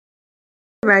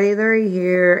Everybody, Larry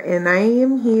here, and I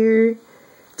am here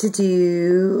to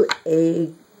do a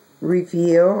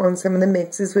review on some of the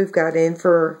mixes we've got in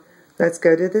for Let's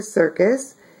Go to the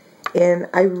Circus. And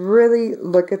I really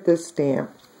look at this stamp.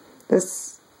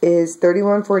 This is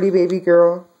 3140 Baby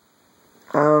Girl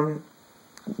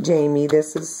Jamie.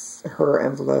 This is her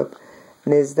envelope.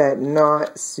 And is that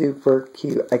not super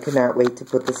cute? I cannot wait to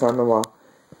put this on the wall.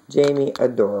 Jamie,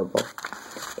 adorable.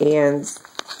 And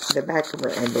the back of her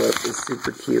envelope is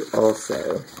super cute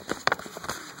also.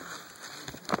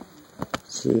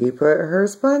 She put her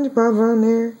SpongeBob on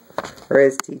there. Or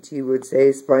as T.T. would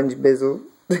say, Sponge Bizzle.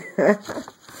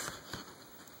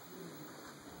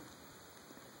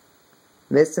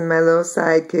 Missing my little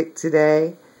sidekick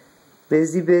today.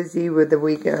 Busy with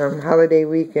the holiday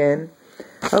weekend.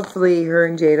 Hopefully her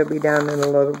and Jade will be down in a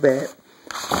little bit.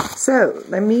 So,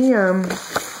 let me,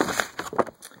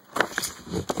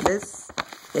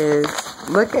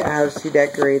 look at how she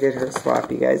decorated her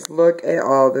swap, you guys. Look at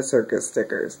all the circus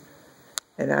stickers.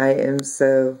 And I am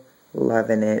so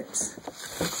loving it.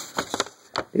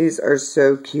 These are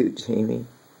so cute, Jamie.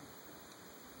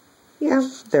 Yeah,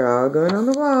 they're all going on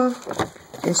the wall.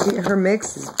 And her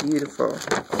mix is beautiful.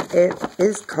 It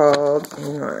is called,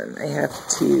 hang on, I have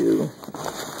to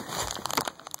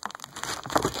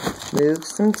move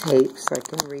some tape so I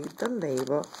can read the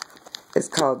label. It's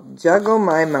called Juggle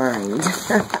My Mind.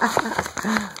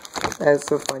 That's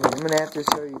so funny. I'm going to have to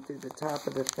show you through the top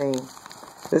of the thing.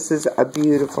 This is a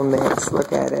beautiful mix.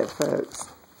 Look at it, folks.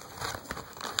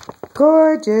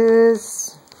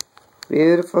 Gorgeous.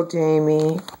 Beautiful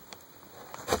Jamie.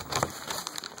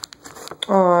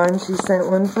 Aw, and she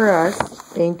sent one for us.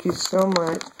 Thank you so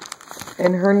much.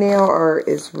 And her nail art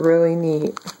is really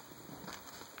neat.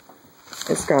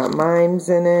 It's got mimes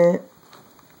in it.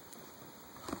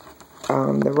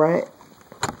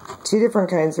 Two different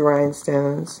kinds of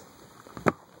rhinestones.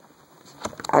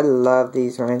 I love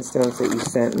these rhinestones that you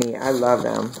sent me. I love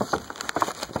them.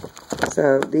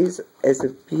 So these is a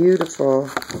beautiful,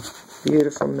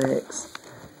 beautiful mix.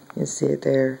 You see it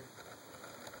there.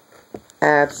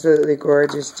 Absolutely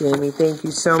gorgeous, Jamie. Thank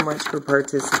you so much for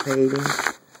participating.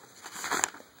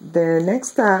 The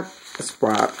next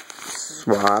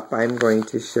swap I'm going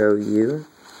to show you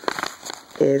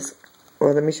is,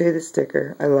 well, let me show you the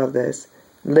sticker. I love this.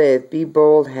 Live, be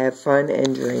bold, have fun,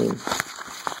 and dream.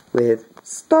 With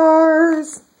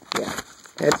stars. Yeah,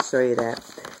 I have to show you that.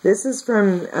 This is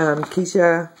from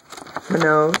Keisha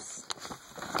Manos.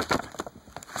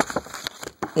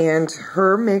 And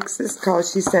her mix is called,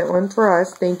 she sent one for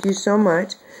us. Thank you so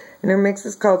much. And her mix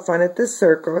is called Fun at the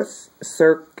Circus.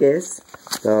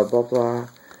 Blah, blah, blah.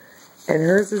 And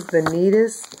hers is the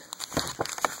neatest.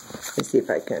 Let me see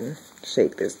if I can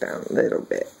shake this down a little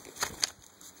bit.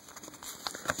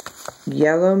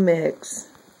 Yellow mix.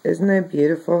 Isn't that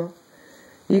beautiful?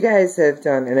 You guys have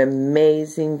done an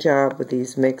amazing job with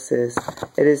these mixes.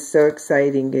 It is so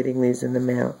exciting getting these in the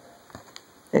mail.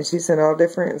 And she sent all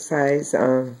different size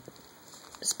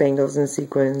spangles and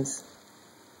sequins.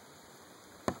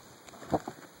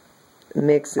 The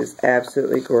mix is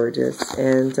absolutely gorgeous.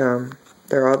 And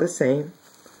they're all the same.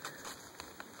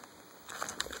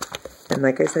 And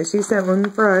like I said, she sent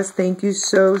one for us. Thank you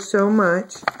so, so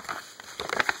much.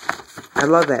 I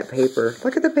love that paper.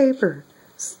 Look at the paper.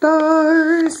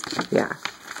 Stars. Yeah.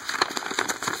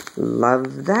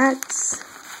 Love that.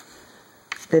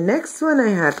 The next one I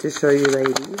have to show you,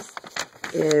 ladies,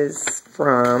 is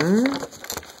from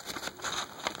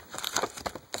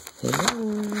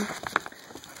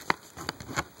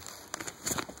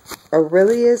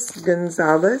Aurelius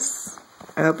Gonzalez.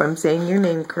 I hope I'm saying your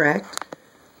name correct.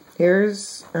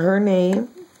 Here's her name,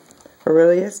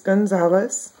 Aurelius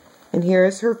Gonzalez. And here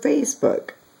is her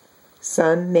Facebook,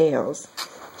 Sun Nails.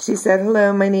 She said,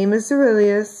 hello, my name is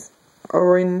Aurelius.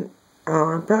 I'm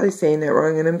probably saying that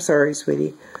wrong, and I'm sorry,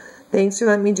 sweetie. Thanks for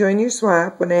letting me join your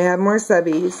swap. When I have more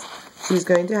subbies, she's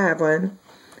going to have one.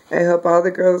 I hope all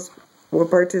the girls will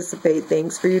participate.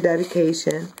 Thanks for your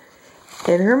dedication.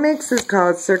 And her mix is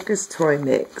called Circus Toy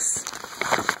Mix.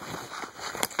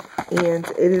 And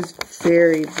it is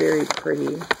very, very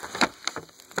pretty.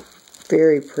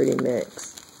 Very pretty mix.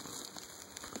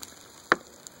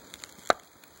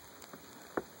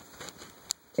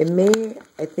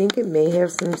 I think it may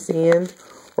have some sand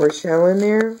or shell in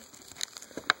there.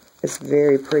 It's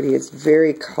very pretty. It's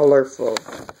very colorful.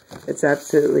 It's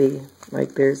absolutely,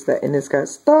 like there's that, and it's got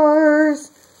stars.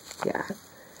 Yeah.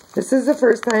 This is the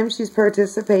first time she's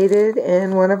participated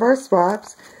in one of our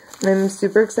swaps. And I'm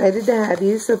super excited to have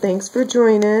you, so thanks for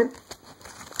joining.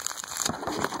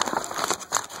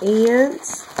 And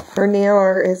her nail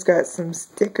art has got some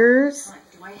stickers.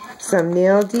 some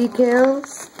nail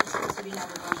decals.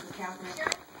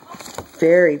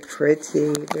 Very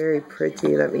pretty, very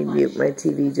pretty. Let me mute, my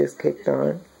TV just kicked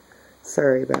on.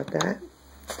 Sorry about that.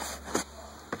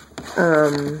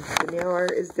 The nail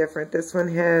art is different. This one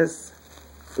has,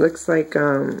 looks like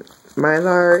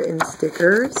Mylar and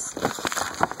stickers.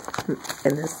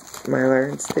 And this Mylar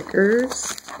and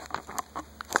stickers.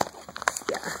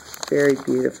 Yeah, very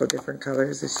beautiful, different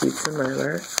colors of sheets of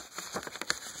Mylar.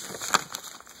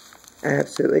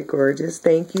 Absolutely gorgeous.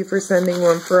 Thank you for sending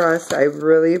one for us. I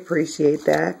really appreciate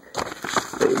that.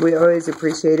 We always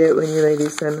appreciate it when you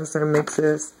ladies send us our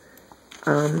mixes.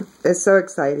 It's so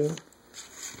exciting.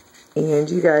 And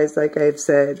you guys, like I've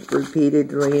said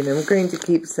repeatedly, and I'm going to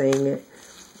keep saying it,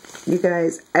 you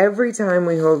guys, every time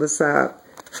we hold this up,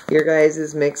 your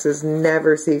guys' mixes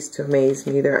never cease to amaze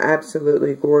me. They're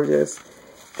absolutely gorgeous.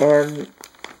 And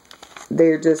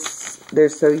they're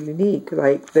so unique.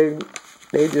 Like, they're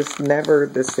just never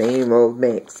the same old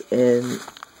mix. And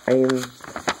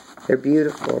they're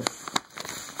beautiful.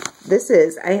 This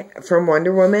is from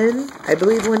Wonder Woman. I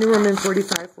believe Wonder Woman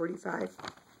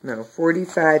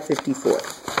 4554.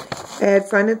 I had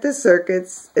fun at the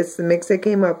Circus. It's the mix I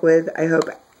came up with. I hope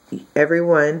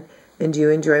everyone and you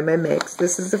enjoy my mix.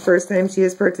 This is the first time she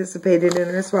has participated in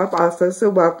her swap also, so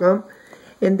welcome.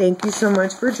 And thank you so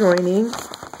much for joining.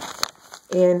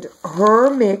 And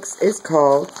her mix is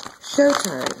called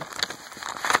Showtime.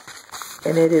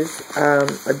 And it is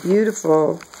a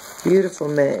beautiful, beautiful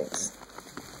mix.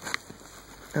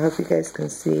 I hope you guys can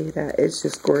see that. It's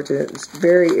just gorgeous. It's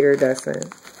very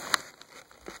iridescent.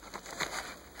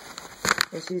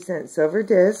 And she sent silver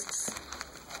discs.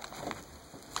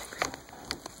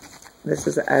 This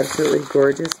is an absolutely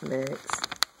gorgeous mix.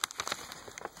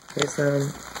 There's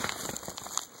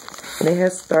and it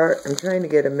has I'm trying to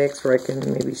get a mix where I can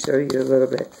maybe show you a little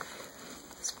bit.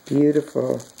 It's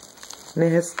beautiful. And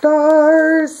it has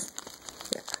stars.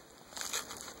 Yeah.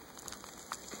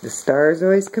 The stars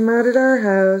always come out at our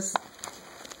house.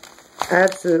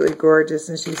 Absolutely gorgeous.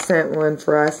 And she sent one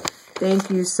for us. Thank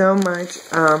you so much.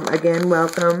 Again,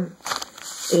 welcome.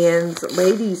 And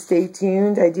ladies, stay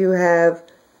tuned. I do have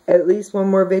at least one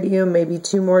more video, maybe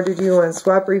 2 more to do on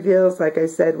swap reveals. Like I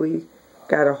said, we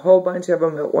got a whole bunch of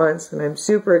them at once, and I'm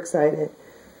super excited.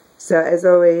 So, as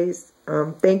always,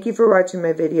 thank you for watching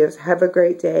my videos. Have a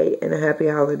great day, and a happy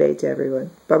holiday to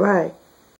everyone. Bye-bye.